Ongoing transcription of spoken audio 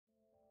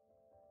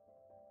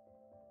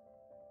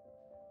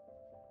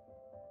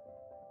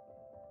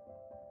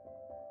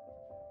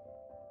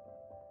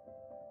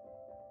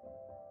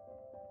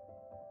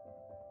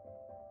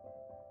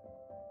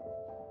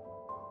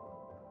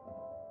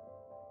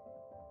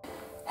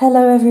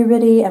Hello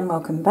everybody and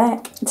welcome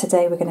back.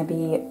 Today we're going to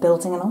be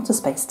building an altar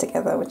space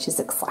together, which is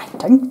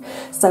exciting.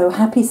 So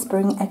happy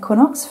Spring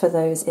Equinox for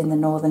those in the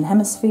Northern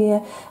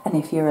Hemisphere, and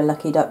if you're a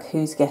lucky duck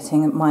who's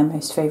getting my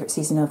most favourite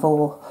season of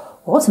all,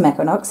 Autumn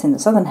Equinox in the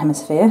Southern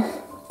Hemisphere,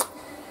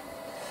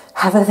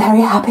 have a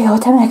very happy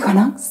Autumn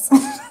Equinox.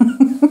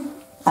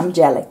 I'm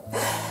jelly.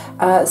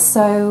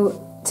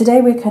 So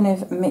today we're kind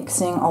of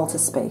mixing altar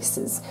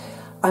spaces.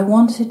 I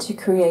wanted to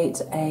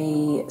create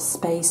a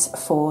space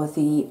for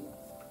the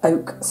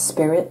oak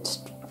spirit,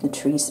 the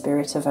tree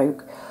spirit of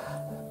oak,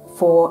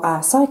 for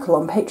our cycle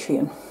on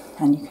Patreon,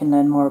 and you can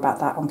learn more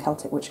about that on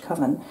Celtic Witch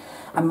Coven.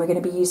 And we're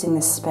going to be using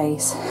this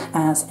space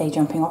as a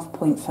jumping off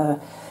point for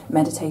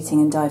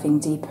meditating and diving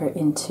deeper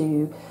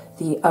into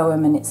the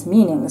Ogham and its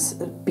meanings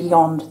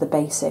beyond the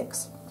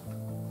basics.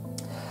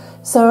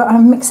 So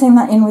I'm mixing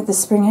that in with the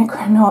Spring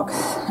Equinox,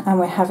 and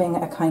we're having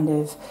a kind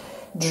of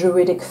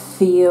druidic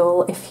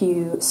feel. If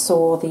you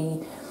saw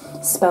the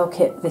spell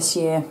kit this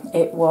year,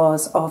 it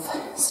was of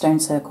stone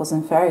circles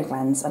and fairy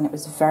glens, and it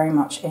was very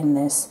much in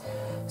this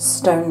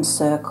stone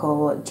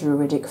circle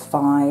druidic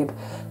vibe,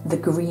 the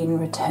green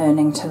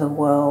returning to the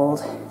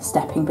world,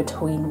 stepping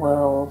between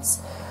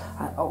worlds,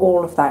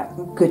 all of that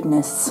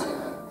goodness.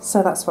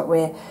 So that's what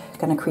we're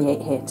going to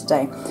create here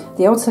today.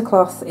 The altar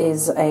cloth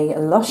is a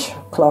lush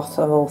cloth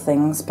of all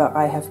things, but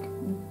I have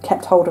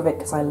kept hold of it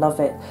because I love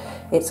it.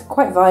 It's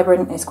quite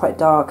vibrant, it's quite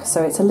dark,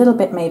 so it's a little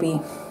bit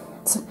maybe...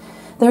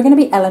 There are going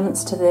to be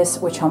elements to this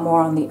which are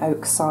more on the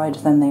oak side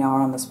than they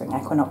are on the Spring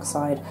Equinox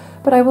side,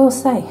 but I will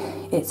say,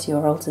 it's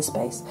your altar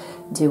space.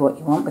 Do what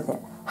you want with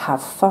it.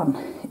 Have fun.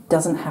 It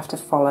doesn't have to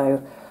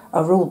follow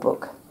a rule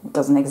book. It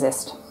doesn't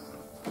exist.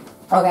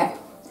 Okay,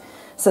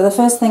 so the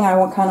first thing I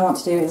kind of want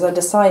to do is I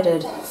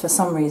decided, for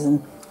some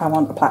reason, I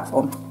want a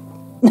platform.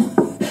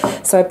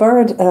 So I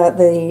borrowed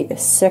the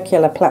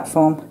circular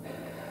platform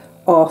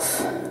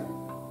off...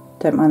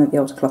 Don't mind that the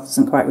altar cloth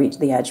doesn't quite reach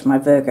the edge. My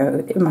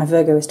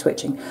Virgo is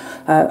twitching.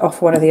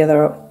 Off one of the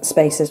other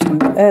spaces from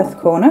the earth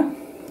corner.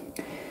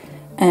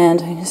 And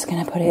I'm just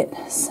going to put it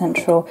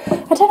central.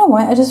 I don't know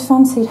why, I just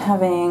fancied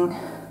having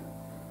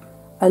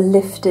a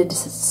lifted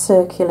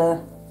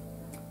circular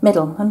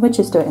middle. And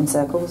witches do it in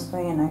circles, so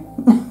you know.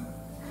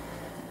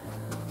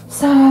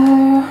 So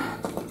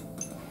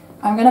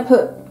I'm going to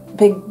put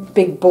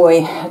big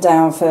boy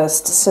down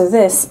first. So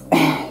this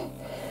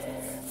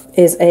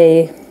is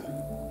a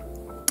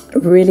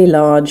really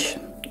large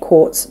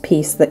quartz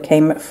piece that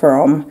came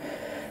from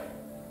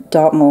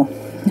Dartmoor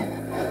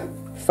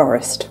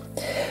Forest.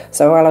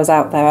 So while I was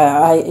out there,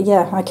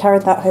 I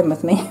carried that home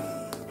with me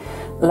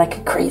like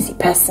a crazy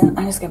person.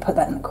 I'm just going to put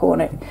that in the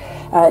corner.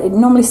 It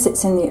normally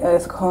sits in the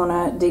earth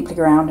corner, deeply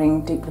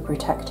grounding, deeply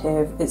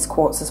protective. It's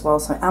quartz as well,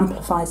 so it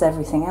amplifies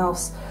everything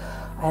else,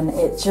 and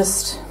it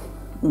just...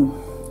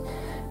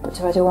 But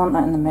do I want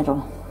that in the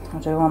middle? Or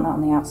do I want that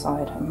on the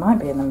outside? It might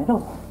be in the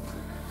middle.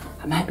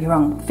 I might be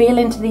wrong. Feel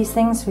into these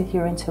things with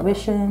your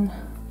intuition.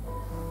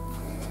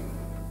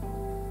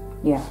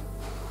 Yeah.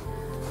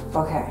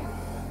 Okay.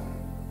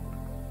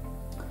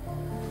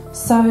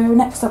 So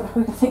next up,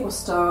 I think we'll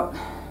start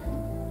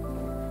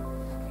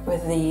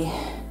with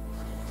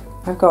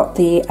I've got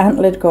the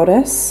antlered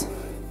goddess.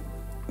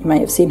 You may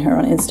have seen her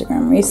on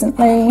Instagram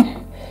recently.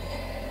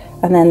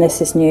 And then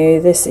this is new.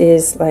 This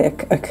is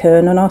like a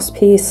Kernonos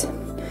piece.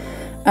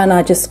 And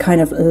I just kind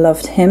of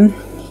loved him.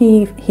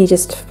 He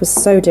just was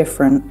so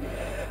different,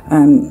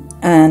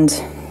 and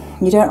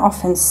you don't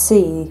often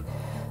see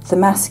the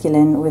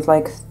masculine with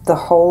like the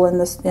hole in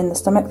the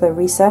stomach, the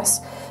recess,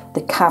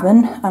 the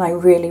cavern, and I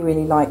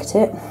really liked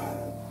it.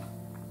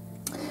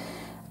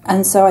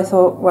 And so I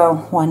thought,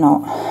 well, why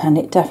not? And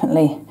it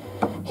definitely,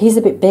 he's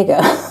a bit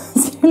bigger.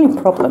 It's the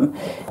only problem.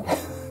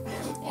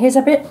 He's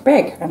a bit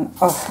big, and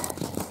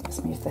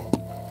let's move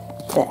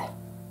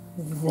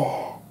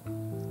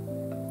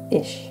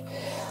there-ish,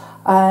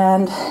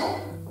 and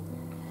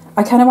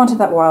I kind of wanted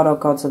that wild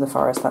old gods of the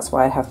forest. That's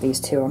why I have these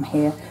two on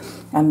here.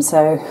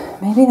 So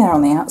maybe they're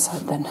on the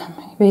outside then.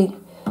 Maybe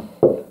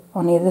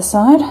on either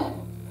side.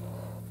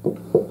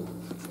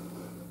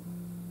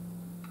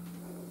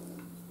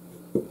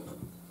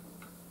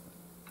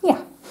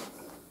 Yeah.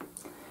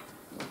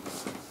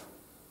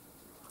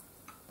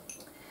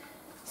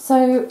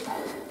 So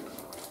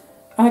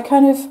I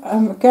kind of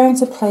am going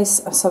to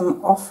place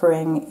some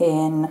offering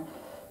in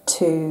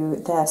to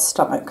their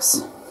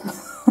stomachs.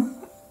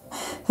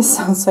 This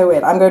sounds so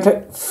weird. I'm going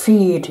to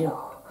feed you.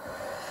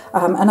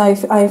 And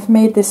I've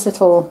made this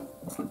little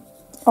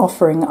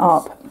offering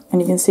up,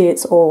 and you can see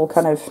it's all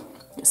kind of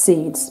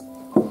seeds,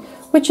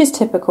 which is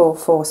typical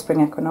for Spring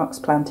Equinox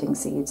planting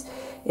seeds.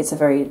 It's a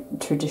very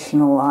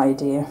traditional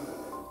idea.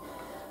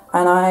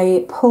 And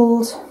I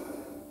pulled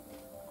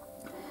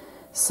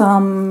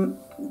some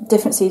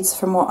different seeds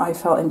from what I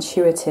felt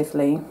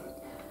intuitively,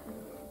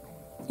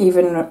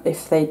 even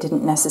if they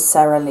didn't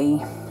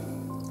necessarily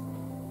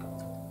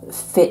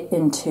fit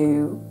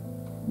into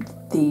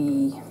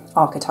the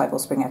archetypal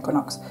Spring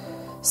Equinox.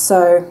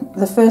 So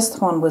the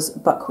first one was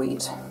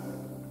buckwheat,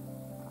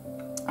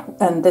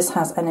 and this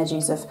has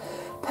energies of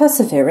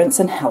perseverance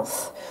and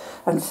health.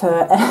 And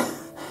for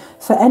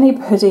for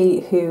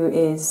anybody who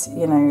is,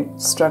 you know,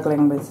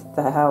 struggling with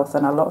their health,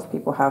 and a lot of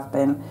people have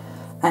been,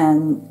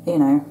 and, you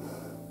know,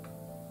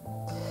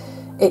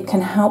 it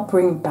can help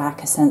bring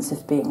back a sense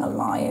of being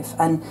alive.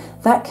 And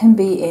that can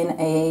be in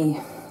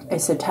a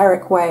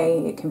esoteric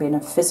way, it can be in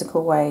a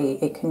physical way,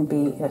 it can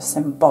be in a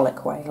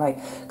symbolic way, like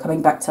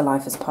coming back to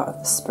life as part of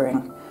the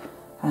spring.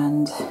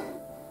 And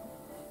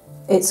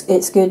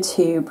it's good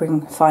to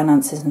bring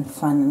finances and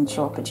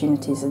financial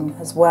opportunities in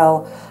as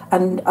well.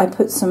 And I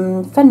put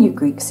some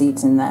fenugreek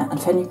seeds in there, and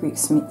fenugreek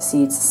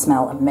seeds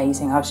smell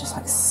amazing. I was just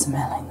like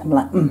smelling them,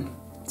 like,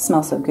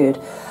 smell so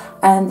good.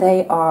 And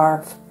they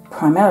are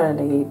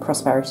primarily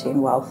prosperity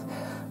and wealth,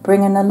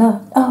 bringing a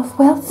lot of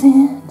wealth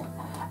in.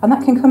 And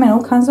that can come in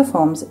all kinds of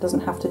forms. It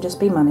doesn't have to just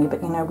be money,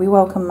 but, you know, we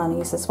welcome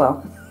monies as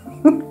well.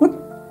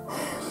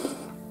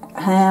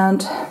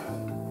 And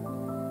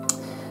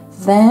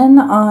then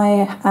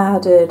I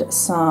added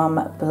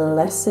some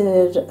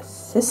blessed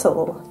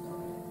thistle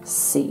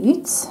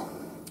seeds,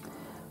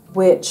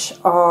 which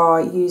are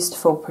used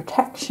for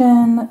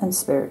protection and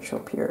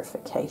spiritual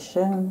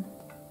purification.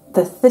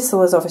 The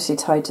thistle is obviously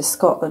tied to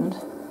Scotland,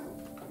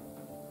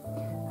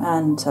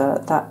 and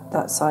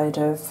that side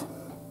of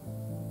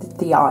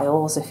the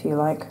Isles, if you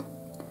like.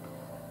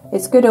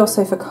 It's good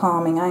also for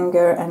calming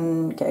anger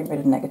and getting rid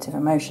of negative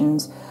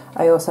emotions.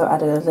 I also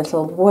added a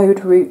little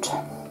woad root,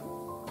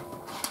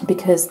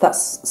 because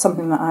that's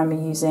something that I'm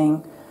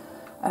using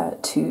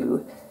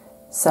to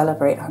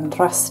celebrate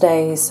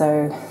Andraste.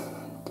 So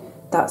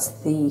that's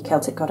the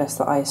Celtic goddess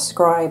that I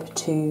ascribe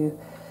to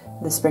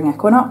the Spring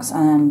Equinox,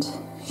 and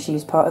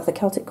she's part of the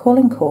Celtic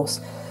Calling course.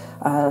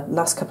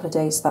 Last couple of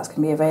days that's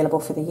going to be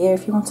available for the year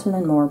if you want to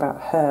learn more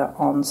about her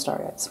on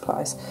Starlight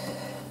Supplies.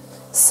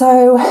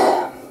 So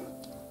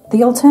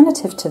the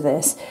alternative to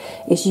this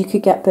is you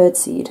could get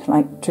birdseed,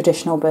 like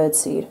traditional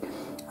birdseed,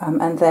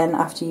 and then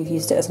after you've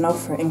used it as an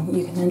offering,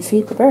 you can then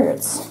feed the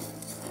birds.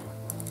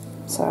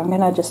 So I'm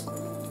going to just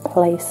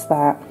place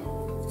that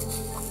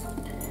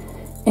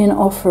in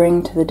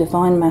offering to the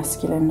divine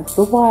masculine,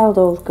 the wild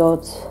old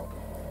gods,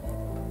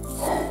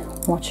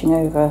 watching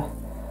over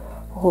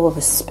all the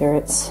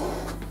spirits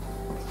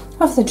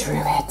of the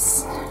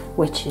druids,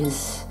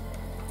 witches,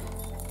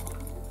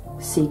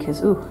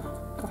 seekers. Ooh,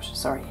 gosh,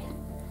 sorry,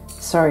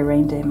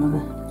 reindeer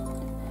mother.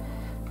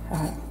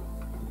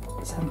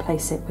 So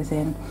place it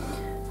within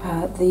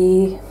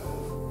the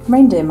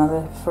reindeer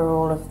mother for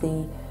all of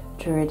the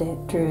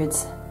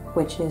druids,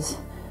 witches,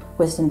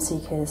 wisdom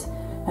seekers,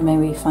 and may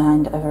we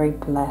find a very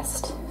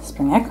blessed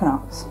spring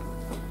equinox.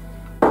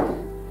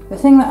 The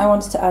thing that I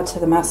wanted to add to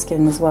the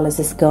masculine as well is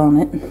this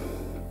garnet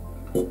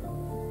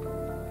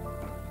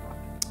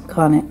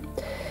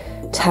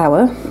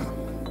tower.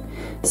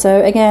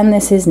 So again,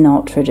 this is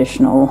not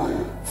traditional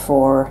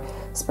for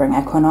spring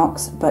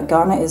equinox, but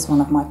garnet is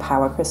one of my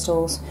power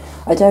crystals.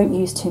 I don't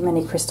use too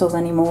many crystals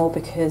anymore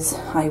because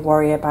I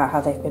worry about how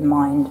they've been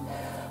mined,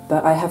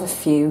 but I have a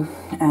few,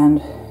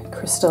 and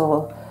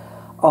crystal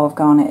of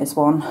garnet is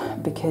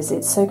one because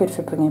it's so good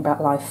for bringing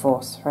about life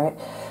force, right?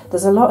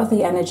 There's a lot of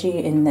the energy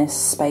in this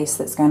space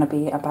that's going to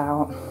be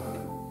about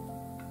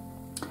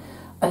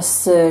a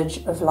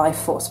surge of life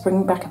force,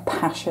 bringing back a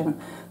passion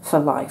for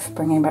life,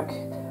 bringing back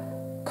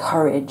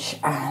courage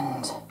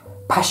and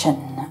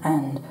passion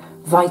and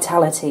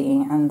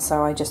vitality, and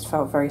so I just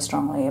felt very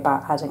strongly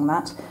about adding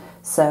that.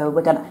 So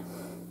we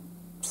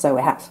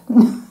have.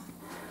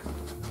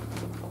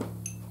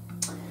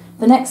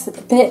 The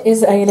next bit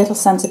is a little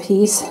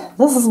centerpiece.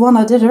 This is one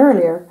I did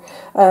earlier,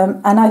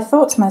 and I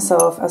thought to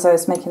myself as I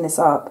was making this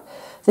up,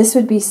 this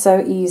would be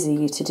so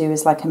easy to do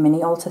as like a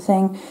mini altar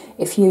thing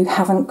if you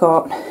haven't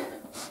got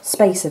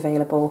space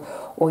available,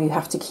 or you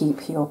have to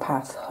keep your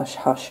path hush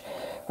hush.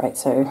 Right,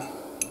 so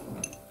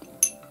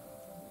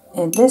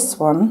in this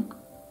one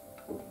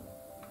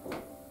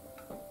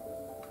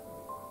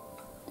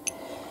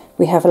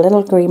we have a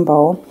little green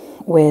bowl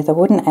with a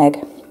wooden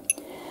egg,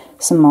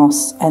 some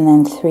moss, and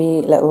then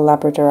 3 little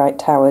labradorite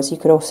towers. You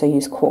could also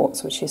use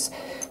quartz, which is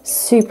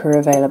super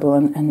available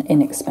and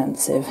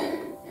inexpensive,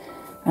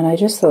 and I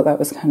just thought that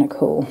was kind of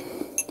cool.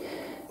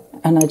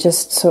 And I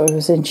just sort of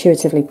was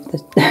intuitively, the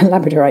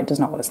labradorite does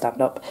not want to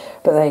stand up,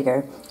 but there you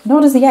go.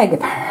 Nor does the egg,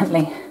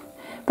 apparently.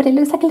 But it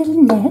looks like a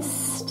little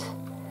nest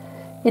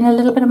in a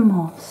little bit of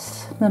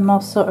moss. The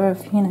moss sort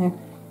of, you know,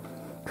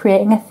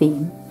 creating a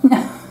theme.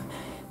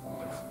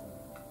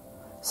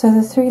 So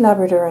the 3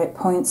 labradorite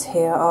points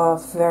here are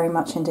very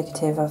much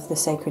indicative of the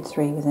sacred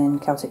 3 within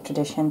Celtic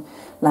tradition: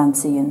 land,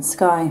 sea and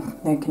sky.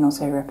 They can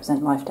also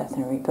represent life, death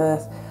and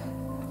rebirth.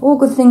 All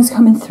good things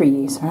come in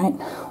 3s, right?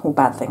 All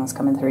bad things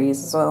come in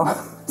 3s as well.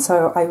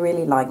 So I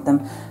really like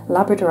them.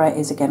 Labradorite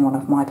is again one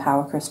of my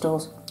power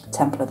crystals.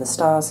 Temple of the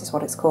Stars is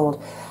what it's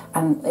called.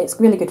 And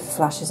it's really good for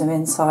flashes of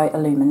insight,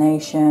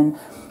 illumination,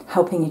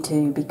 helping you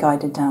to be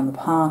guided down the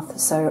path.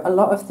 So a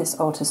lot of this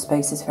altar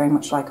space is very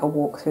much like a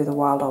walk through the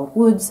wild old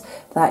woods.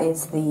 That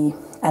is the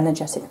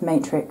energetic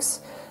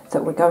matrix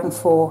that we're going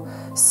for.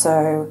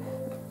 So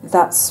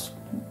that's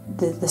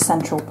the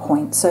central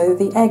point. So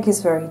the egg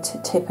is very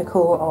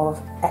typical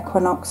of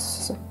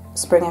equinox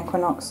Spring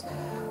Equinox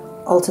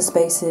altar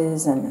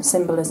spaces and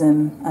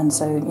symbolism, and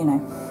so, you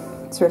know,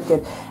 it's really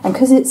good. And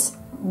because it's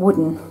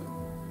wooden,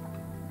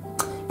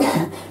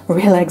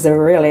 real eggs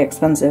are really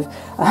expensive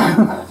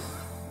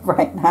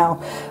right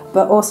now,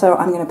 but also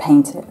I'm going to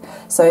paint it.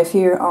 So if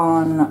you're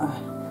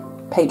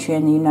on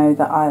Patreon, you know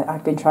that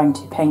I've been trying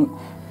to paint,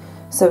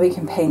 so we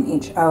can paint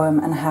each ogham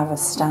and have a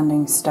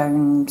standing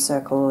stone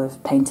circle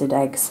of painted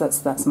eggs.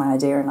 That's my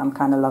idea, and I'm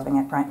kind of loving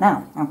it right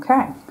now.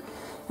 Okay,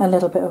 a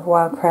little bit of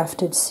wild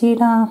crafted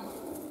cedar.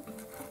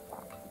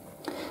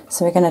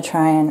 So we're going to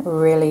try and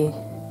really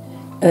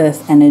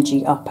earth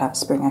energy up at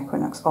Spring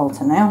Equinox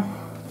altar now.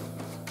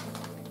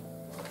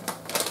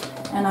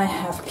 And I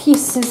have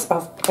pieces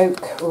of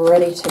oak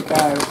ready to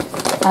go.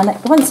 And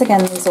once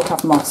again, these all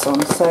have moss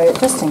on, so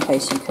just in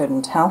case you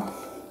couldn't tell,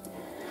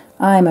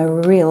 I'm a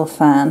real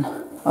fan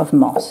of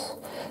moss.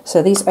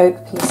 So these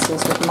oak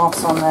pieces with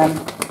moss on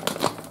them,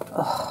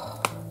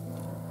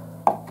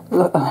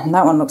 look, and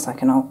that one looks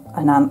like an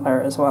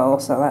antler as well,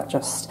 so that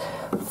just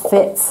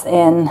fits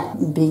in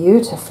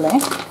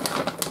beautifully.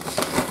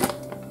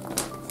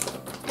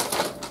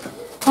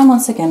 And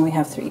once again, we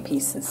have 3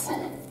 pieces.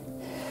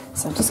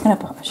 So I'm just going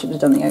to pop, I should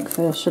have done the oak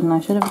first, shouldn't I?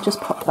 Should have just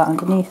popped that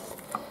underneath.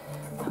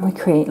 And we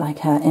create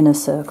like an inner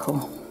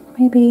circle.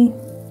 Maybe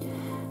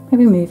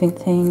moving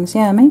things.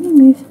 Yeah, maybe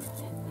move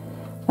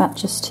that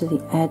just to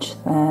the edge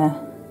there.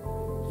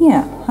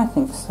 Yeah, I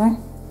think so.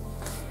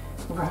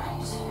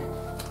 Right.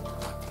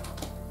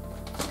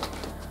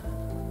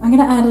 I'm going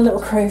to add a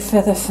little crow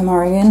feather for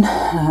Morrigan,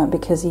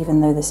 because even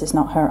though this is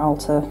not her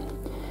altar,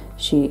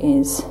 she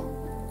is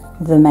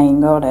the main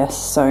goddess,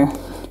 so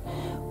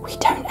we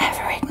don't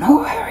ever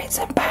ignore her, it's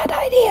a bad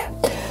idea.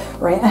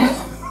 Right.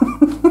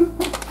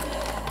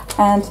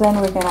 And then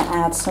we're going to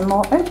add some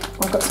more oak.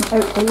 We've got some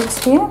oak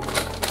leaves here.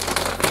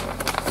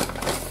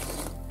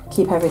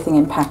 Keep everything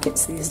in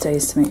packets these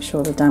days to make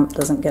sure the damp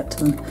doesn't get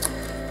to them.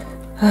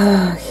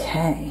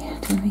 Okay,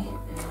 do we?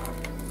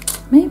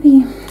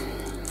 Maybe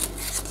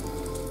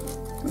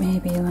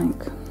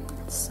like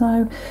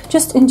so.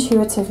 Just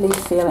intuitively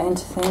feel it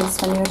into things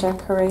when you're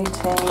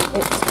decorating.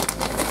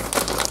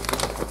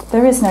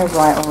 There is no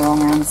right or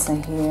wrong answer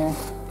here.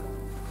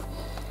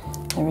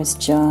 There is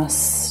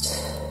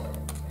just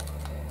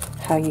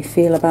how you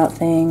feel about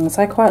things.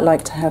 I quite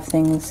like to have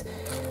things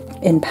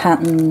in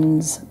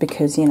patterns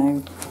because, you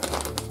know,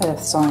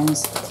 earth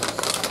signs.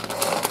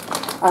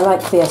 I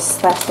like the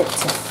aesthetic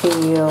to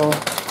feel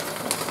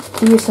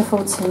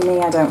beautiful to me.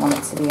 I don't want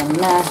it to be a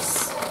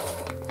mess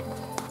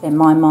in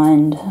my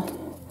mind.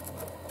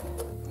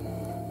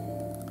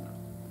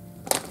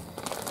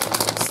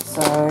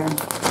 So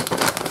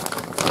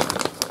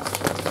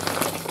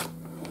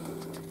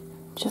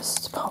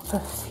just pop a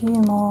few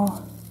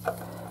more. I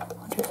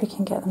wonder if we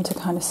can get them to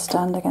kind of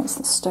stand against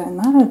the stone.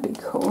 That would be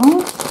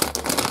cool.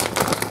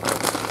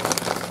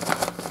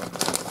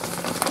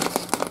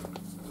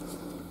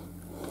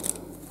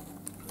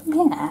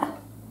 Yeah.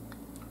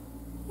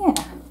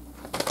 Yeah.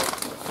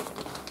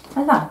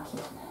 I like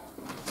it.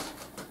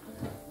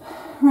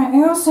 Right,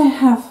 I also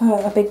have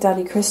a Big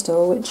Daddy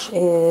crystal, which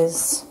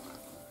is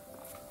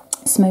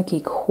smoky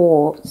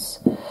quartz.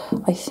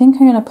 I think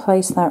I'm going to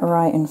place that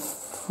right in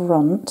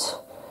front.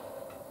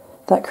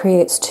 That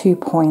creates 2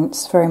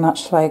 points, very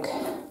much like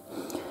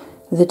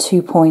the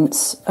 2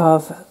 points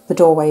of the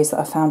doorways that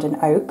are found in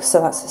oak. So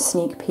that's a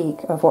sneak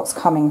peek of what's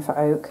coming for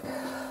oak.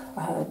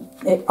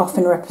 It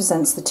often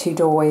represents the 2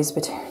 doorways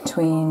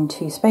between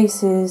 2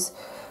 spaces,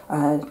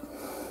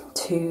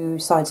 2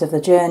 sides of the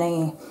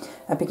journey,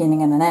 a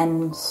beginning and an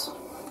end,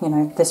 you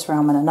know, this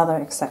realm and another,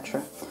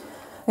 etc.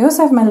 I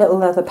also have my little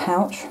leather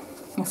pouch.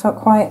 I felt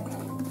quite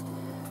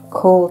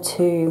cool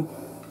to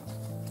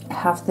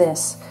have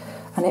this,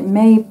 and it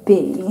may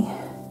be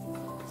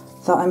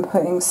that I'm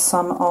putting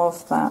some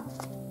of that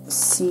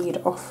seed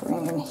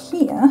offering in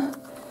here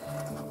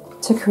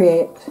to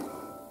create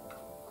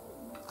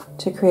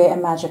a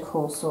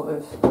magical sort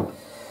of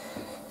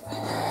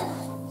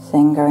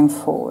thing going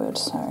forward.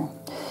 So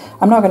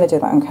I'm not going to do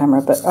that on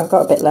camera, but I've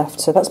got a bit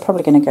left, so that's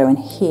probably going to go in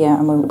here,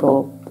 and we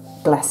will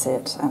bless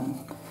it and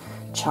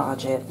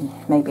charge it, and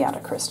maybe add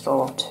a crystal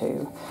or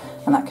 2,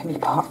 and that can be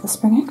part of the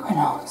Spring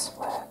Equinox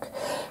work.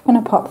 I'm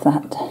going to pop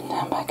that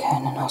down by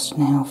Equinox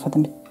now for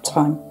the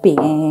time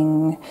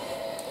being.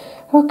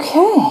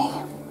 Okay.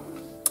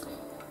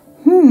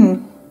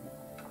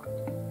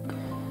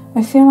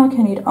 I feel like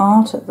I need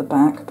art at the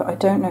back, but I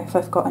don't know if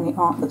I've got any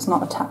art that's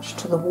not attached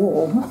to the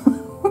wall.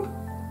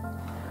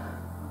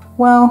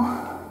 Well,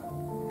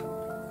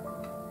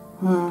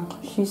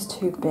 she's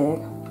too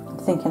big. I'm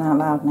thinking out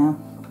loud now.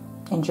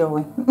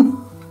 Enjoy.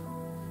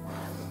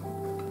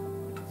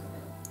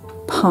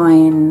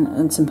 Pine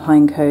and some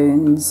pine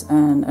cones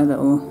and a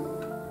little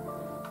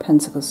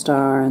pentacle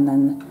star, and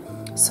then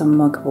some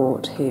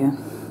mugwort here,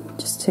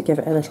 just to give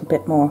it a little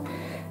bit more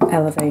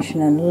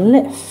elevation and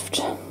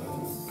lift.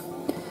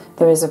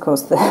 There is, of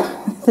course,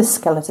 the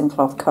skeleton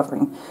cloth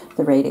covering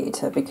the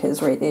radiator,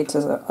 because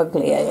radiators are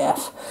ugly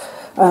AF.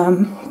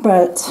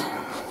 But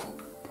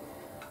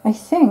I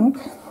think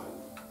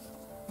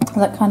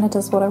That kind of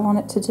does what I want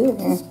it to do.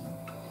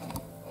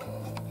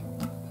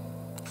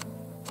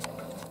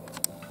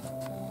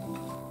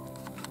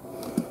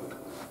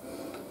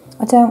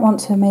 I don't want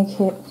to make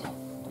it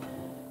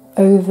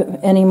over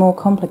any more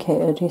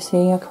complicated, you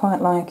see. I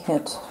quite like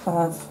it.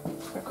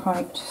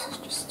 Quite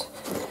just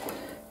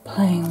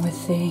playing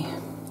with the...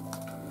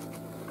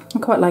 I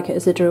quite like it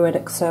as a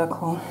druidic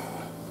circle.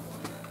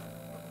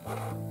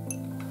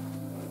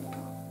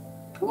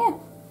 Yeah.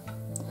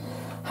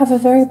 Have a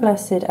very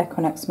blessed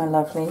equinox, my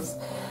lovelies.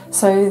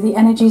 So the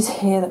energies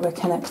here that we're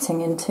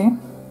connecting into,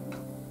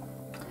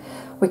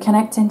 we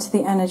connect into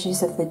the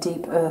energies of the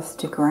deep earth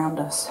to ground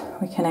us.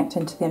 We connect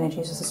into the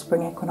energies of the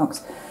spring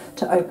equinox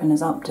to open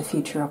us up to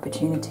future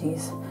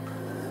opportunities.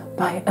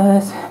 By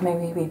earth, may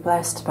we be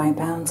blessed by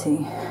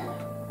bounty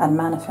and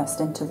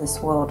manifest into this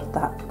world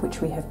that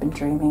which we have been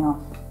dreaming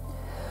of.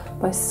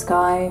 By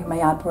sky,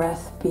 may our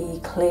breath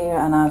be clear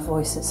and our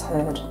voices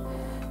heard.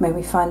 May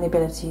we find the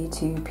ability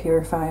to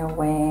purify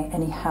away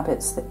any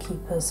habits that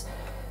keep us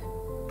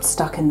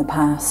stuck in the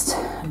past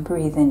and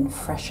breathe in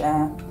fresh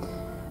air.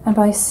 And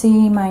by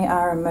sea, may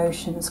our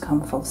emotions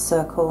come full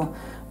circle.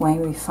 May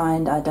we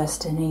find our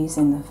destinies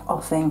in the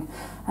offing,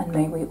 and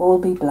may we all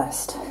be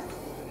blessed.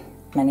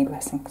 Many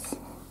blessings.